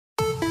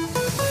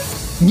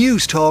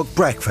News Talk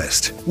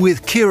Breakfast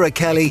with Ciara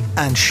Kelly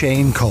and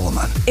Shane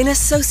Coleman. In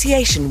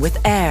association with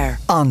AIR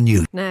On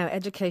News. Now,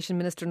 Education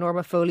Minister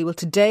Norma Foley will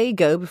today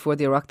go before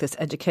the Oireachtas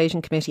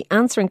Education Committee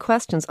answering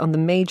questions on the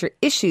major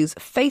issues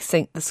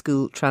facing the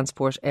school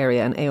transport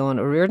area. And Eoin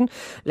O'Riordan,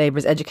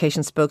 Labour's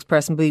education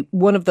spokesperson, will be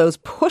one of those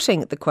putting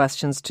the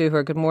questions to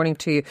her. Good morning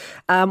to you.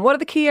 What are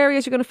the key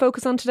areas you're going to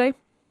focus on today?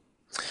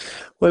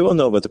 Well, we all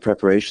know about the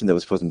preparation that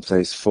was put in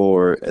place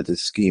for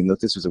this scheme.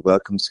 Look, this was a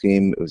welcome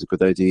scheme. It was a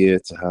good idea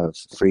to have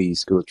free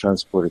school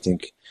transport. I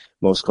think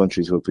most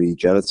countries would be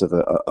jealous of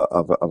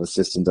a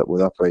system that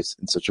would operate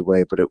in such a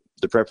way, but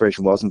the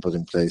preparation wasn't put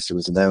in place. It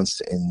was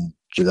announced in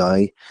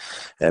July.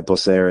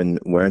 Bus Éireann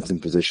weren't in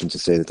position to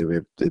say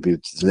that they'd be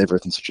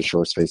delivered in such a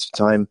short space of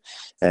time.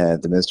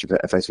 The minister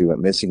effectively went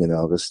missing in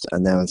August,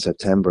 and now in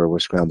September we're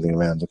scrambling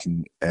around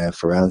looking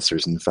for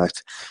answers. In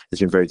fact,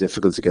 it's been very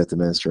difficult to get the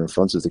minister in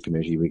front of the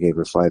committee. We gave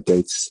her 5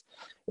 dates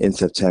in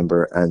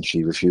September and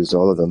she refused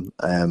all of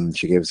them.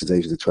 She gave us a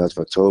date of the 12th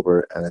of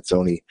October, and it's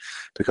only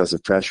because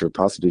of pressure,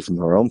 possibly from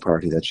her own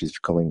party, that she's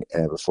coming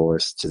before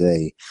us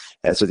today.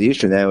 So the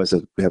issue now is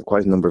that we have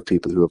quite a number of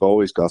people who have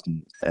always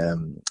gotten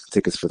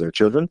tickets for their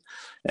children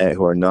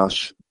who are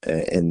not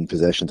in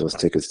possession of those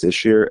tickets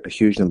this year. A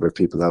huge number of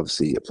people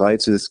obviously applied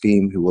to the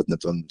scheme who wouldn't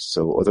have done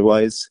so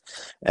otherwise.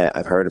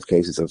 I've heard of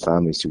cases of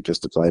families who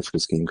just applied for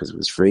the scheme because it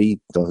was free,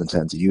 don't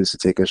intend to use the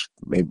ticket,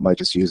 might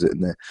just use it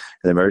in an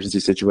emergency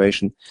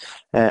situation.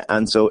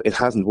 And so it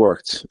hasn't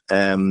worked.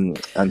 And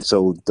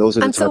so those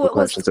are the type of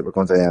questions that we're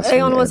going to ask.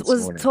 Eoin, was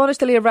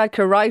Tánaiste Leo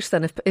Varadkar right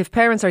then? If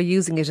parents are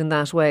using it in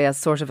that way as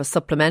sort of a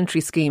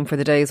supplementary scheme for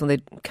the days when they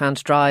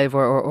can't drive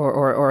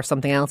or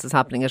something else is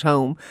happening at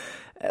home,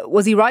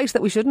 was he right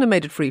that we shouldn't have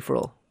made it free for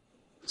all?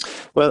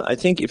 Well, I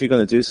think if you're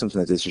going to do something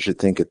like this, you should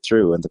think it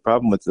through. And the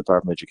problem with the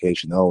Department of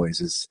Education always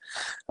is,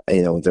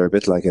 they're a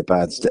bit like a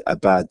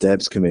bad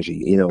Debs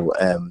committee.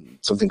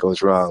 Something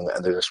goes wrong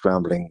and they're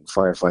scrambling,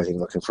 firefighting,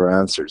 looking for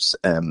answers.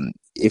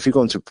 If you're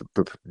going to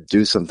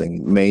do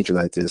something major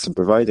like this, and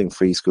providing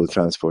free school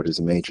transport is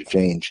a major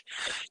change,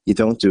 you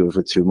don't do it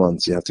for 2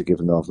 months. You have to give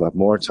an awful lot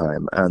more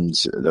time. And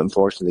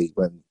unfortunately,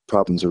 when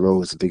problems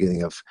arose at the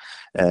beginning of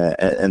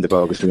end of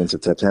August, beginning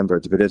of September,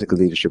 the political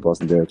leadership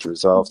wasn't there to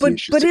resolve the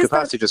issues. The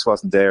capacity just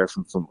wasn't there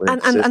from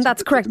and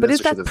that's correct. But is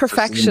that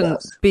perfection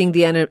being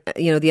the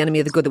enemy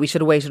of the good, that we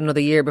should have waited another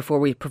year before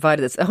we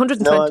provided this?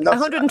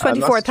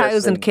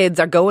 124,000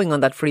 kids are going on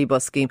that free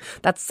bus scheme.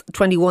 That's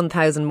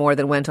 21,000 more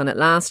than went on it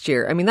last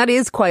year. I mean, that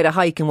is quite a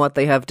hike in what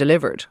they have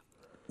delivered.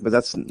 But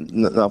that's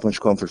not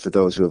much comfort for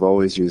those who have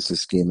always used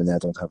this scheme and now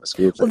don't have a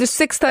school place. Well, there's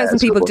 6,000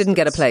 people who didn't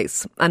get a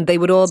place, and they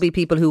would all be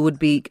people who would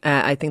be,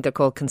 I think they're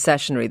called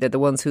concessionary. They're the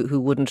ones who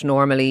wouldn't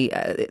normally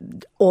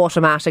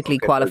automatically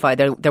qualify.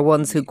 They're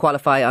ones who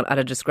qualify at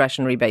a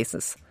discretionary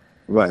basis.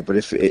 Right, but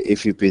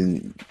if you've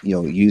been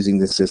using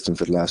this system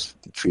for the last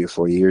 3 or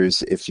 4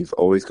 years, if you've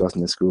always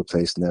gotten a school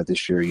place, now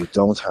this year you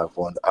don't have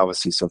one,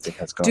 obviously something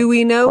has gone. Do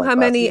we know how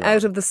many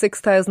out of the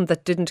 6,000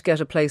 that didn't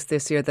get a place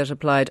this year that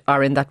applied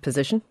are in that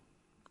position?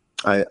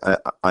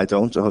 I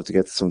don't. I'll have to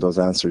get some of those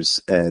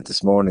answers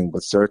this morning,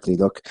 but certainly,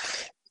 look,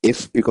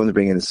 if you're going to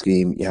bring in a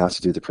scheme, you have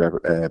to do the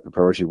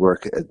preparatory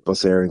work.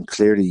 Bus Éireann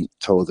clearly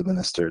told the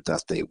minister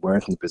that they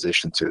weren't in a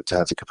position to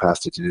have the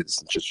capacity to do this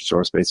in such a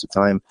short space of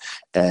time.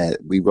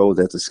 We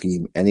rolled out the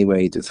scheme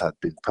anyway. There's had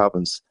been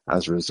problems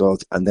as a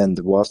result, and then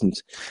there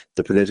wasn't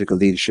the political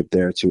leadership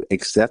there to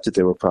accept that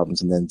there were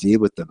problems and then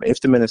deal with them.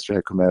 If the minister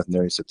had come out in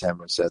early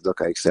September and said,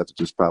 look, I accepted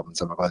these problems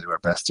and we're going to do our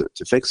best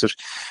to fix it,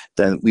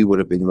 then we would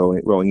have been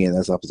rowing in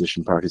as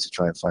opposition parties to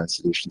try and find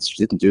solutions.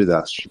 She didn't do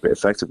that. She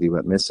effectively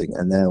went missing,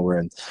 and now we're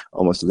in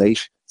almost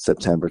late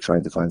September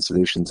trying to find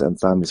solutions, and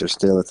families are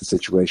still at the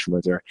situation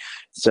where they're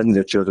sending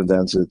their children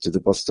down to the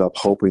bus stop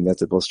hoping that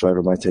the bus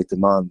driver might take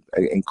them on.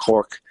 In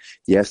Cork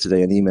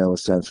yesterday, an email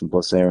was sent from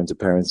Bus Éireann to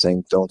parents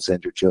saying don't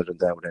send your children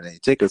down without any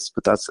tickets,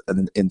 but that's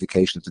an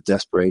indication of the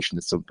desperation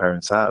that some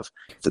parents have,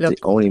 that the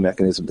only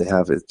mechanism they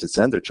have is to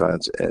send their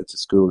child to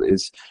school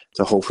is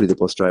to hopefully the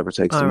bus driver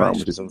takes them on,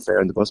 which is unfair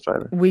on the bus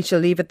driver. We shall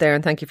leave it there,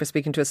 and thank you for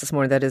speaking to us this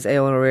morning. That is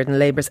Eoin O'Riordan,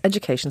 Labour's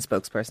education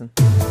spokesperson.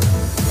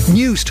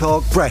 News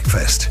Talk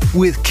Breakfast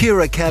with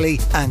Ciara Kelly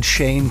and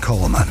Shane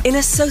Coleman. In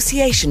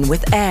association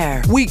with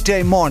AIR.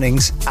 Weekday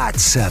mornings at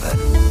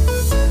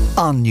 7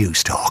 on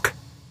News Talk.